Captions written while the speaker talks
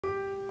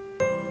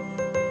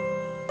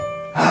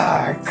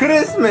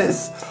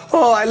Christmas.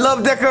 Oh, I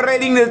love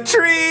decorating the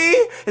tree.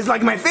 It's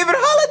like my favorite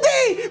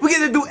holiday. We get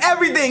to do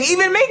everything,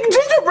 even make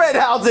gingerbread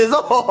houses.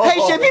 Oh. Hey,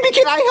 Chef Pee-Pee,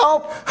 can I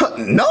help?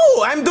 No,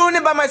 I'm doing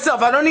it by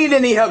myself. I don't need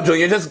any help,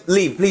 Junior. Just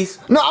leave, please.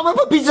 No, I'm gonna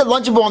put pieces of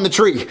Lunchable on the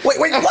tree. Wait,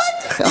 what?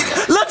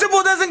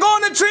 Lunchable doesn't go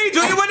on the tree,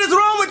 Junior. What is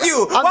wrong with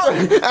you?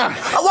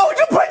 Why would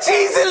you put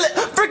cheese and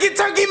freaking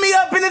turkey meat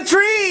up in the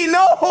tree?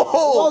 No.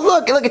 Well,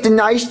 look, it's a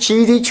nice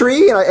cheesy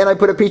tree, and I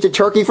put a piece of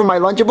turkey for my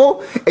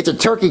Lunchable. It's a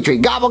turkey tree.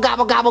 Gobble,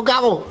 gobble, gobble,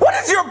 gobble. What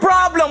is your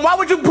problem? Why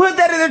would you put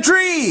that in the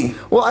tree?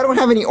 Well, I don't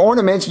have any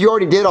ornaments. You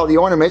already did all the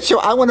ornaments, so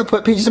I want to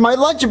put pieces of my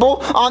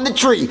Lunchable on the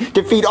tree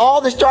to feed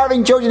all the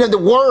starving children of the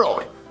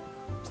world.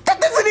 That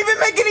doesn't even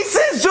make any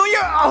sense, Junior.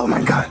 Oh,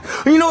 my God.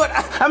 You know what?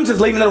 I'm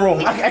just leaving the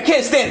room. I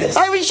can't stand this.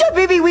 I mean, Chef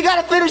Pee-Pee, we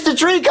got to finish the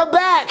tree. Come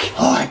back.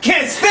 Oh, I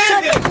can't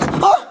stand it.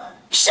 Oh,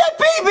 Chef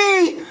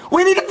Pee-Pee,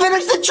 we need to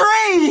finish the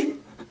tree.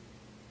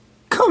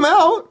 Come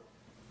out,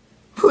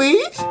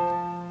 please.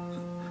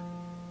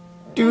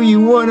 Do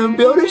you want to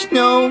build a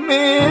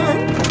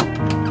snowman?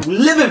 We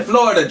live in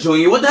Florida,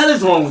 Junior. What the hell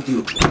is wrong with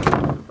you?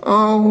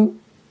 Oh.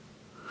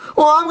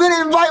 Well, I'm going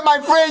to invite my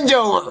friends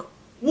over.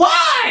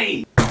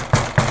 Why?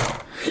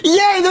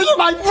 Yay, those are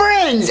my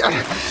friends.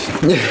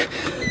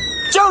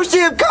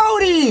 Joseph,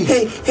 Cody.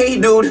 Hey,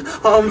 dude.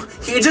 Can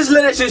you just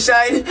let us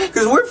inside?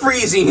 Because we're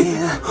freezing.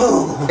 Yeah.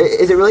 Oh.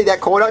 Is it really that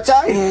cold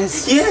outside?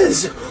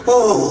 Yes.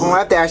 Oh. I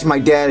have to ask my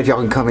dad if y'all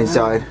can come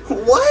inside.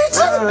 What?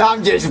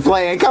 I'm just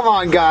playing. Come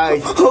on,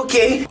 guys.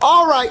 Okay.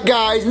 All right,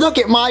 guys. Look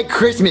at my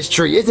Christmas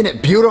tree. Isn't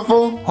it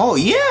beautiful? Oh,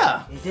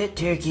 yeah. Is it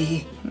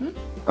turkey?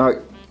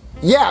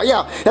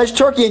 Yeah. That's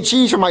turkey and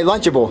cheese from my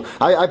Lunchable.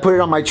 I put it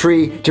on my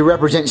tree to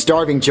represent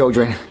starving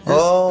children.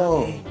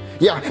 Oh. Okay.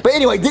 Yeah, but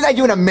anyway, didn't I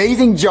do an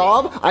amazing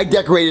job? I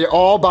decorated it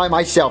all by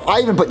myself. I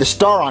even put the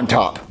star on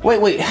top.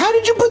 Wait. How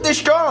did you put the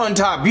star on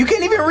top? You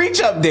can't even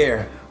reach up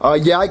there.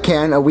 Yeah, I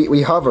can.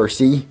 We hover,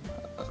 see?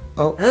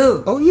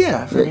 Oh,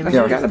 yeah. I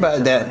forgot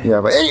about that.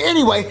 Yeah, but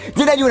anyway,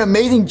 didn't I do an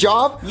amazing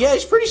job? Yeah,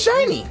 it's pretty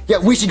shiny. Yeah,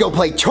 we should go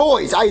play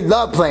toys. I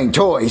love playing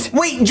toys.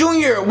 Wait,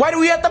 Junior, why do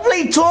we have to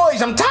play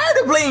toys? I'm tired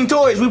of playing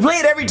toys. We play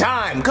it every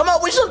time. Come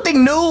up with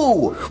something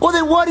new. Well,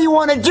 then what do you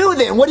want to do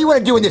then? What do you want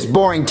to do in this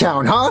boring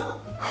town, huh?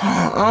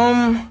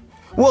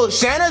 Well,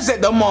 Santa's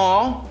at the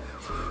mall.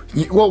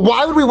 Well,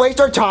 why would we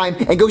waste our time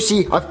and go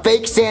see a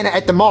fake Santa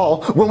at the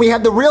mall when we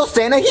have the real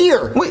Santa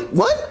here? Wait,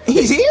 what?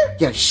 He's here?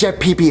 Yeah, Chef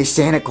Pee-Pee is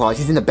Santa Claus.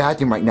 He's in the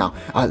bathroom right now.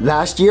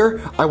 Last year,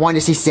 I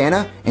wanted to see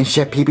Santa, and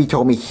Chef Pee-Pee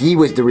told me he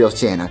was the real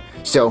Santa.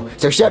 So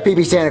Chef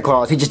Pee-Pee Santa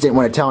Claus, he just didn't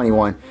want to tell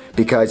anyone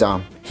because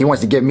he wants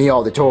to give me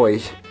all the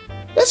toys.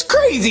 That's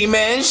crazy,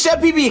 man.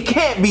 Chef Pee-Pee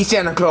can't be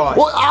Santa Claus.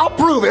 Well, I'll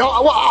prove it.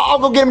 I'll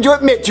go get him to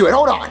admit to it.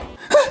 Hold on.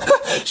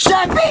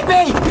 Chef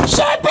Pee-Pee!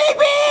 Chef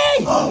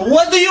Pee-Pee!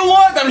 What do you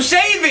want? I'm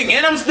shaving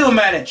and I'm still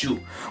mad at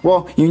you.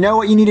 Well, you know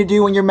what you need to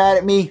do when you're mad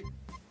at me?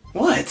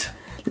 What?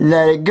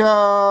 Let it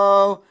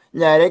go.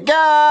 Let it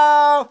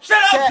go.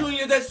 Shut up,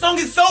 Junior. That song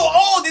is so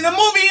old and the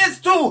movie is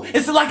too.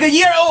 It's like a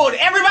year old.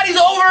 Everybody's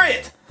over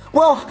it.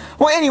 Well,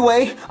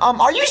 anyway,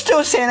 are you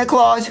still Santa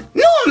Claus?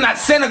 No, I'm not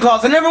Santa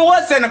Claus. I never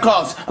was Santa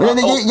Claus.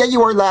 Yeah, you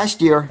were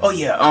last year. Oh,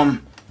 yeah,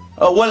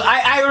 well,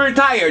 I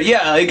retired,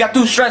 yeah. It got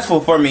too stressful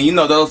for me, you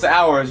know, those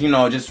hours, you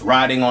know, just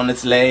riding on the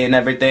sleigh and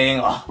everything.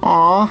 Oh.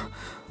 Aw.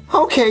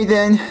 Okay,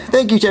 then.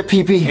 Thank you, Chef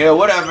Pee-Pee. Yeah,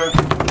 whatever.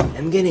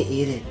 I'm gonna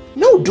eat it.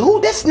 No,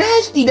 dude, that's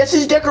nasty. That's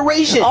his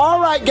decoration. All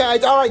right,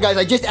 guys.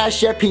 I just asked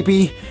Chef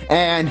Pee-Pee,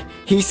 and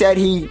he said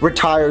he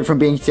retired from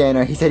being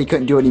Santa. He said he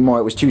couldn't do it anymore.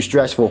 It was too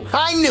stressful.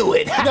 I knew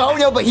it.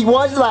 No, but he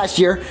was last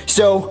year,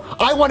 so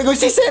I want to go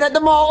see Santa at the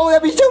mall. Oh,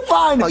 that'd be so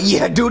fun. Oh,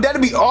 yeah, dude,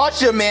 that'd be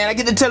awesome, man. I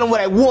get to tell him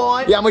what I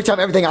want. Yeah, I'm going to tell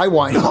him everything I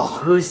want. Oh.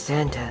 Who's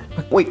Santa?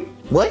 Wait,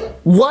 what?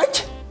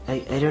 What? I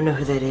don't know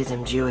who that is.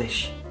 I'm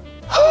Jewish.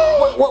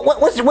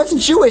 What's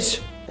Jewish?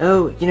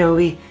 Oh, you know,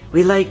 we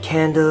light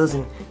candles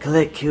and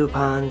collect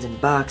coupons and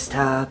box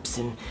tops,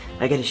 and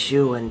I got a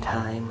shoe one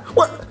time.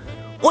 What?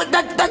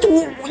 That's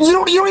you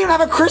don't even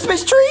have a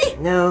Christmas tree?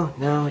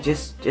 No,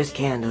 just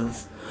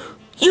candles.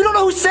 You don't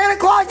know who Santa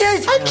Claus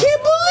is? I can't believe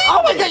it!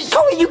 Oh my God,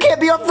 Cody, you can't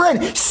be our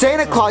friend!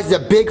 Santa Claus is a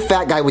big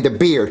fat guy with a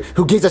beard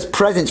who gives us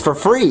presents for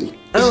free.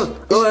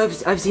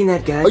 I've seen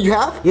that guy. Oh, you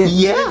have?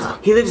 Yeah.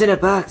 He lives in a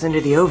box under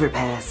the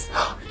overpass.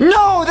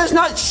 No, that's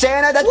not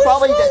Santa. That's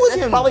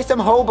probably some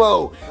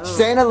hobo.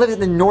 Santa lives in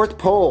the North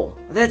Pole.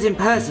 That's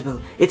impossible.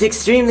 It's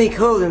extremely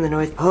cold in the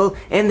North Pole,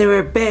 and there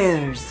are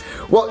bears.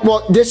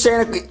 Well, this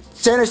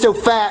Santa's so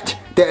fat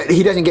that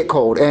he doesn't get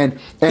cold, and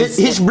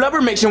his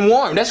blubber makes him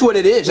warm. That's what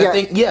it is. Yeah, I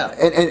think. Yeah.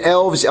 And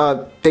elves,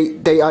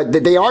 they are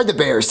the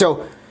bears.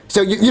 So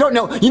you don't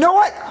know. You know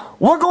what?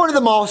 We're going to the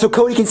mall so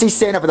Cody can see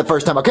Santa for the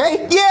first time.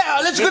 Okay?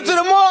 Yeah. Let's go to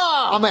the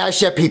mall. I'm gonna ask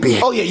Chef Pee-Pee.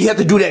 Oh yeah, you have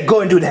to do that.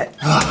 Go and do that.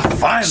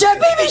 Fine. Chef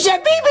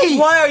Pee-Pee.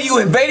 Why are you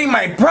invading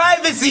my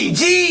privacy?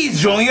 Jeez,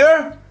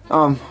 Junior.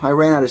 I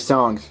ran out of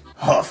songs.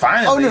 Oh,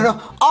 finally. Oh, no.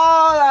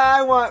 All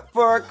I want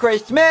for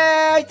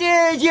Christmas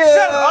is you.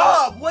 Shut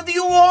up. What do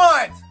you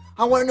want?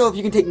 I want to know if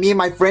you can take me and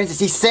my friends to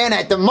see Santa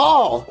at the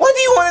mall. Why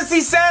do you want to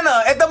see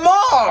Santa at the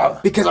mall?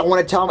 Because I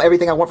want to tell him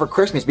everything I want for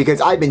Christmas because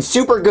I've been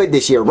super good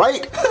this year,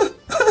 right?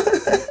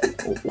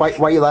 Why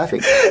are you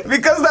laughing?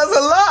 Because that's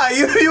a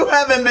lie. You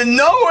haven't been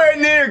nowhere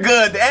near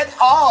good at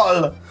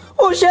all.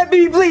 Well, Chef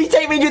B, please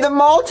take me to the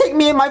mall. Take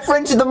me and my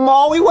friends to the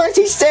mall. We want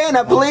to see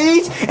Santa,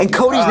 please. And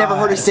Cody's never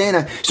heard of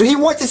Santa, so he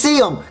wants to see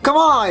him. Come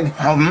on.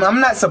 I'm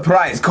not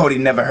surprised Cody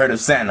never heard of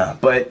Santa,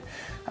 but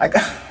I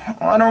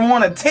don't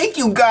want to take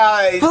you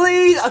guys.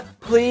 Please,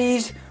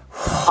 please.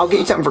 I'll get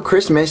you something for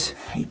Christmas.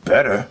 You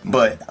better,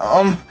 but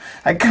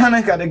I kind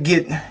of gotta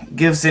get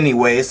gifts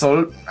anyway,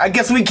 so I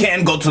guess we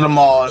can go to the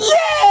mall.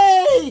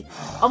 Yay!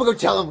 I'm gonna go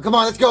tell him. Come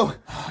on, let's go.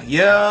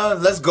 Yeah,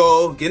 let's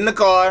go. Get in the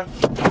car.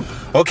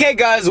 Okay,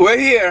 guys, we're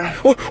here.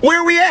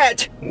 Where are we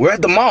at? We're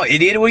at the mall,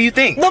 idiot. What do you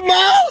think? The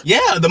mall?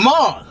 Yeah, the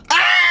mall.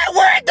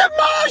 We're at the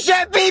mall,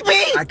 Chef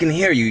BB! I can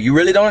hear you. You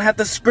really don't have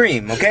to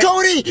scream, okay?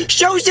 Cody,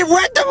 Joseph,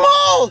 we're at the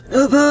mall!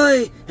 Oh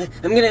boy,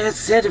 I'm gonna ask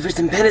Santa for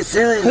some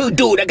penicillin. Oh,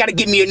 dude, I gotta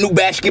get me a new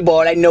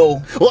basketball, I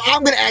know. Well,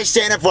 I'm gonna ask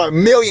Santa for a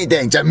million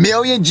things. A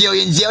million,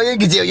 jillion, zillion,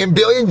 gazillion,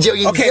 billion,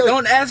 jillion, Okay, zillion.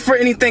 don't ask for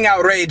anything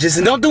outrageous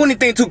and don't do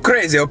anything too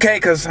crazy, okay?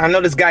 Because I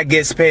know this guy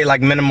gets paid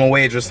like minimum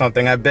wage or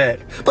something, I bet.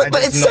 But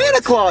it's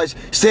Santa Claus.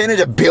 Santa's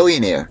a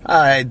billionaire.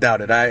 I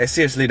doubt it. I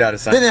seriously doubt it,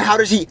 son. Then how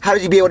does he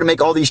be able to make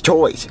all these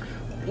toys?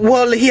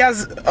 Well, he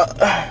has,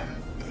 I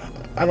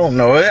don't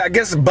know. I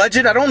guess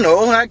budget. I don't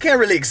know. I can't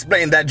really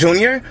explain that,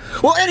 Junior.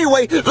 Well,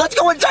 anyway, let's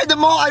go inside the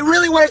mall. I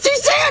really want to see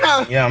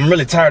Santa. Yeah, I'm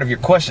really tired of your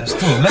questions, too.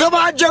 Come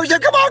on,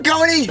 Joseph. Come on,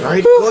 Cody. All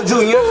right, go,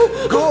 Junior.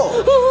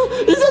 Go.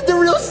 Is that the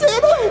real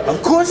Santa?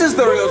 Of course it's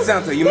the real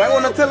Santa. You might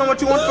want to tell him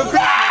what you want for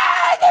Christmas.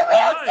 Ah, the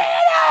real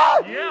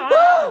Santa! Yeah.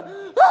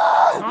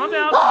 Calm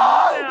down.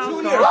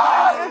 Junior,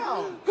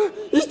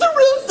 It's the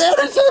real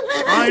Santa, Chef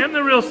BB. I am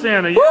the real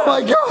Santa. Yeah. Oh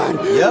my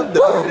God. Yep, the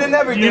food and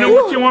everything. You know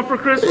what you want for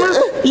Christmas?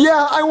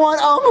 Yeah, I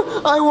want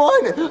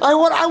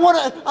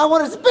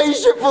a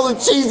spaceship full of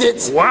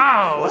Cheez-Its.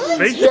 Wow.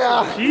 Spaceship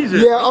Yeah.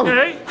 Jesus. Yeah.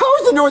 Okay. How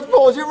is the North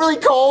Pole? Is it really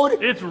cold?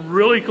 It's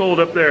really cold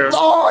up there.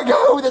 Oh my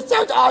God, that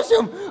sounds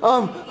awesome.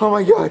 Oh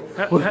my God.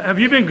 Have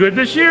you been good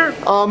this year?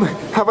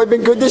 Have I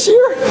been good this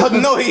year?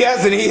 No, he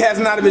hasn't. He has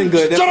not been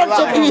good. Shut up, That's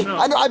a lie. Chef BB.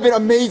 I know I've been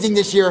amazing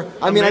this year.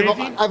 I mean,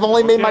 Amazing? I've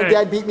only made my Okay.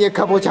 dad beat me a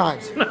couple of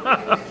times.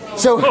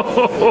 So am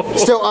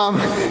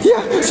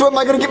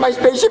I gonna get my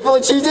spaceship full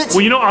of Cheez-Its?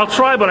 Well, you know, I'll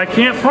try, but I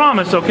can't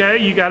promise, okay?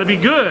 You gotta be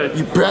good.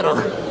 You better.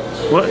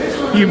 What?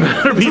 You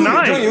better be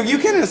nice. Junior, you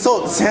can't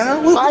insult Santa.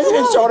 I didn't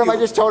insult him. I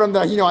just told him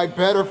that, I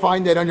better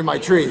find it under my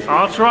tree.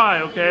 I'll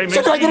try, okay? Make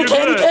So do I sure get a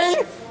you're candy good.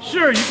 cane?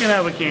 Sure, you can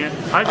have a can.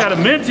 I got a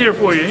mint here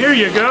for you. Here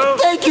you go.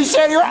 Thank you,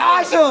 Santa. You're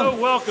awesome. So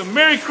welcome.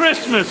 Merry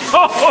Christmas.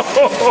 Ho, ho,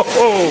 ho, ho,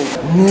 ho.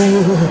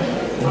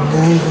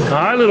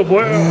 Hi, little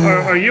boy.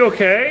 Are you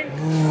okay?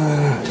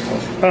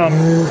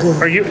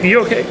 Are you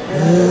okay?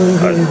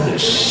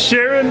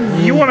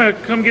 Sharon, you want to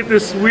come get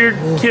this weird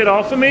kid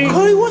off of me?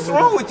 Cody, what's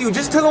wrong with you?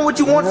 Just tell him what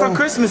you want for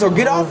Christmas or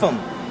get off him.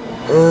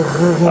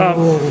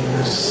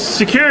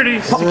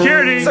 Security.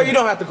 So you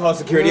don't have to call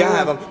security. I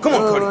have him. Come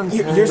on, Cody.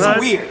 You're so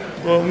weird.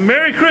 Well,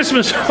 Merry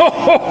Christmas. Ho,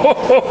 ho, ho,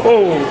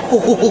 ho,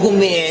 ho. Oh,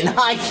 man.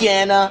 Hi,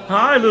 Santa.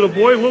 Hi, little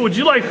boy. What would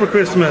you like for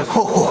Christmas?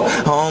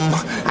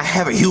 I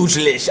have a huge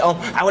list.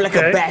 I would like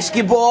a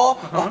basketball,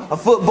 a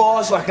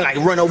football, so I can like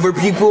run over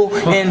people,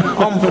 and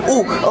I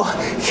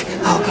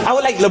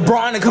would like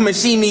LeBron to come and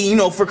see me,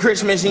 for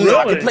Christmas. And,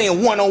 I can play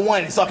in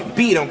one-on-one, so I can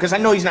beat him, because I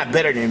know he's not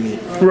better than me.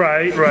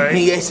 Right.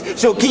 Yes.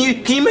 So can you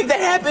make that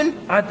happen?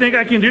 I think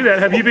I can do that.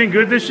 Have you been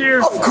good this year?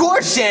 Of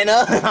course,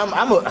 Santa.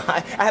 I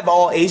have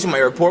all A's on my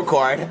report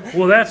card.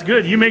 Well, that's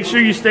good. You make sure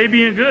you stay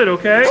being good,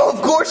 okay?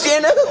 Of course,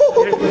 Santa.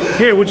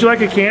 Here, would you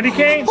like a candy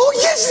cane? Oh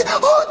yes.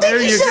 Oh, thank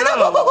There you Santa.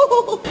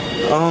 go.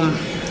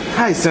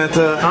 Hi,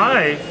 Santa.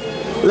 Hi.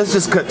 Let's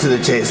just cut to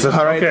the chase,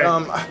 all right? Okay.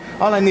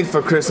 All I need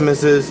for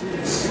Christmas is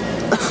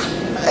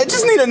I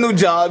just need a new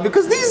job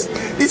because these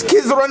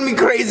kids run me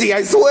crazy.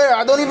 I swear,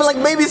 I don't even like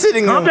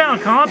babysitting Calm them.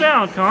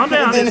 down.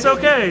 Then- It's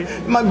okay.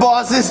 My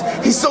boss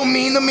he's so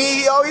mean to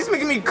me. He's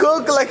making me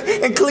cook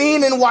and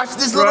clean and watch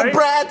this little Right.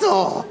 brat.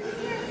 Oh,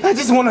 I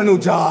just want a new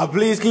job,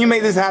 please. Can you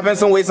make this happen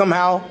some way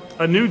somehow?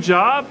 A new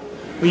job?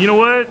 Well, you know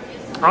what?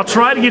 I'll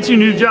try to get you a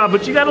new job,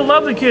 but you gotta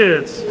love the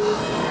kids.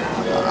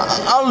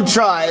 I'll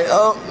try.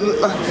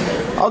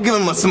 I'll give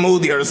him a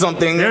smoothie or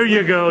something. There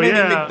you go, Maybe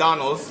yeah.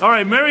 McDonald's. All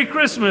right, Merry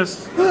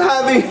Christmas.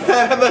 Have a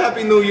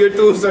happy New Year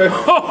too, sir.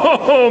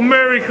 Oh,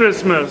 Merry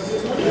Christmas.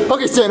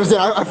 Okay,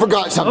 Santa, I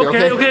forgot something,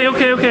 okay? Okay.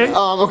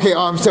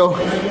 So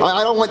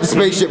I don't want the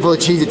spaceship full of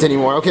Cheez-Its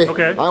anymore, okay?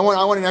 Okay. I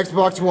want an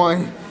Xbox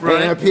One,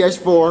 Right. and a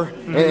PS4,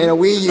 and a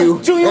Wii U.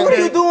 Junior, what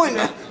are you doing?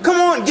 Come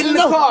on, get in the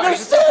car. No,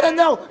 Santa,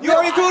 no! You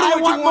already told him I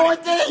what want you more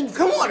wanted. things!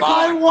 Come on,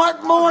 I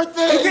want more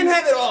things! You can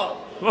have it all.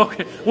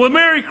 Okay. Well,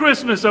 Merry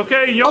Christmas,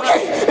 okay?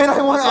 Okay, and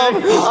I want,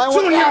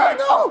 Junior!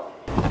 no!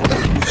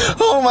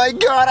 Oh my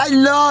God, I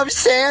love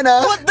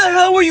Santa. What the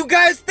hell were you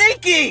guys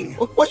thinking?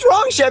 What's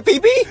wrong, Chef Pee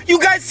Pee? You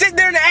guys sit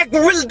there and act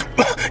really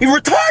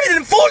retarded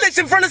and foolish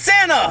in front of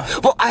Santa.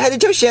 Well, I had to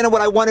tell Santa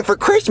what I wanted for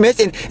Christmas,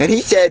 and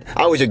he said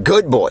I was a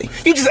good boy.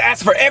 You just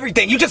asked for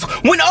everything. You just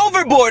went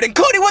overboard. And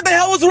Cody, what the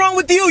hell was wrong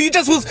with you? You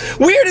just was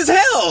weird as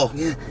hell.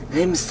 Yeah,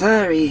 I'm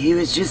sorry. He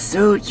was just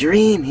so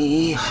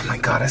dreamy. Oh my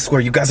God, I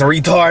swear you guys are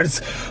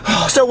retards.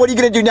 So what are you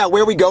gonna do now?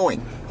 Where are we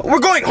going? We're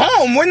going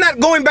home. We're not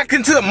going back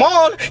into the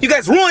mall. You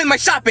guys ruined my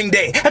shopping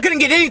day. I couldn't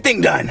get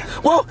anything done.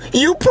 Well,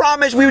 you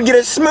promised we would get a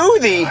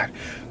smoothie.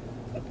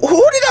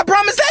 Who did I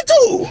promise that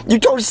to? You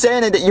told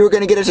Santa that you were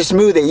gonna get us a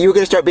smoothie. You were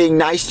gonna start being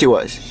nice to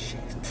us.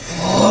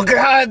 Oh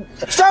God.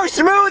 So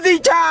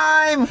smoothie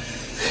time!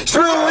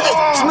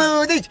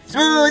 Smoothies,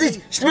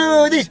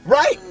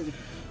 right?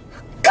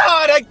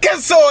 God, I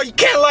guess so. You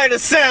can't lie to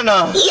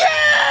Santa.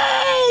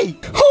 Yay!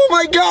 Oh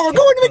my God, we're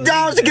going to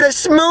McDonald's to get a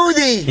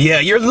smoothie. Yeah,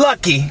 you're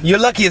lucky. You're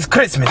lucky it's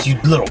Christmas, you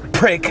little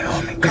prick.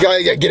 Oh my God.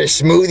 I gotta get a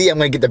smoothie. I'm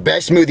gonna get the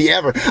best smoothie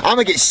ever. I'm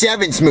gonna get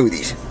 7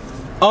 smoothies.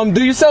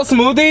 Do you sell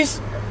smoothies?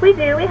 We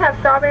do. We have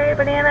strawberry,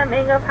 banana,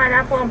 mango,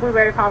 pineapple, and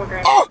blueberry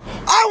pomegranate. Oh,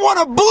 I want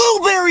a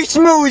blueberry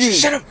smoothie.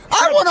 Shut up.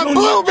 I want a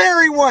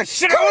blueberry one.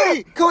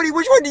 Cody,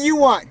 which one do you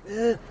want?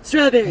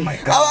 Strawberry. Oh my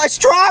God. A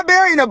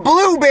strawberry and a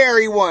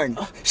blueberry one.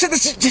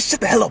 Just shut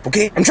the hell up,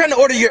 okay? I'm trying to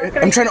order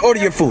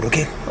your food,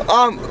 okay?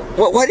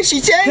 What did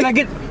she say? Can I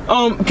get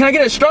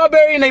a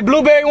strawberry and a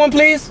blueberry one,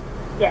 please?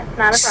 Yes,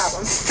 not a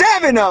problem.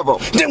 7 of them.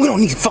 Then we don't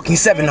need fucking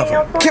 7 of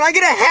them. Can I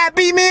get a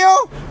Happy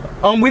Meal?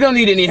 We don't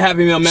need any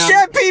Happy Meal, man.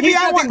 Chef Pee Pee, He's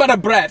nothing but a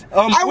brat.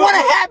 I want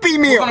a Happy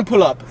Meal. We're gonna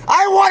pull up.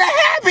 I want a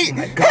Happy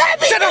Meal.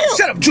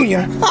 Shut up,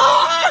 Junior.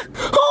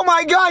 Oh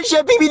my God,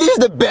 Chef Pee Pee, this is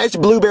the best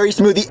blueberry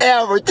smoothie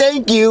ever.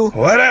 Thank you.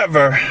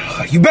 Whatever.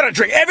 You better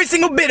drink every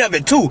single bit of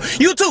it, too.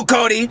 You too,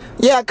 Cody.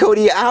 Yeah,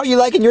 Cody, how are you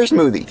liking your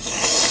smoothie?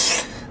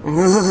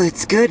 Oh,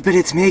 it's good, but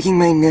it's making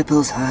my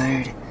nipples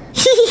hard.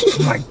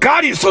 Oh my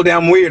God, you're so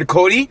damn weird,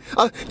 Cody.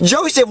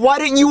 Joseph, why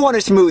didn't you want a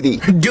smoothie?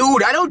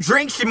 Dude, I don't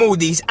drink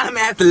smoothies. I'm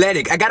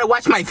athletic. I gotta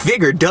watch my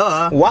figure,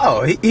 duh.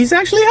 Wow, he's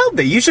actually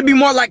healthy. You should be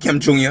more like him,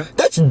 Junior.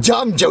 That's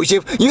dumb,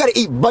 Joseph. You gotta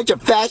eat a bunch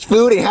of fast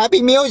food and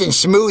Happy Meals and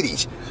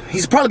smoothies.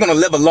 He's probably gonna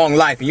live a long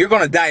life, and you're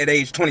gonna die at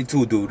age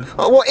 22, dude.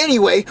 Well,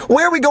 anyway,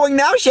 where are we going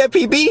now, Chef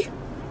Pee Pee?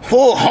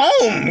 Oh,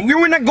 home. We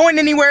were not going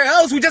anywhere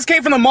else. We just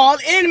came from the mall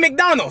in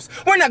McDonald's.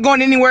 We're not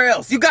going anywhere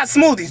else. You got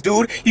smoothies,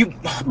 dude. You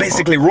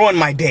basically ruined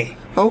my day.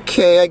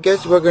 Okay, I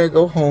guess we're gonna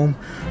go home.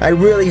 I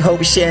really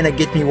hope Santa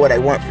gets me what I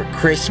want for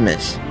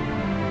Christmas.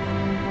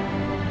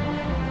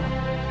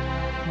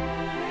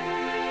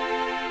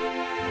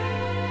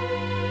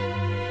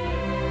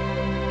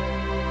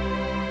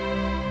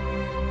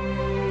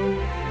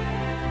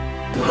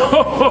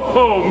 Ho, ho,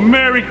 ho!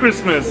 Merry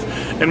Christmas!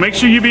 And make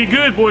sure you be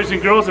good, boys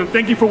and girls, and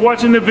thank you for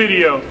watching the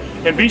video.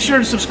 And be sure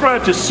to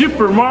subscribe to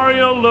Super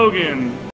Mario Logan.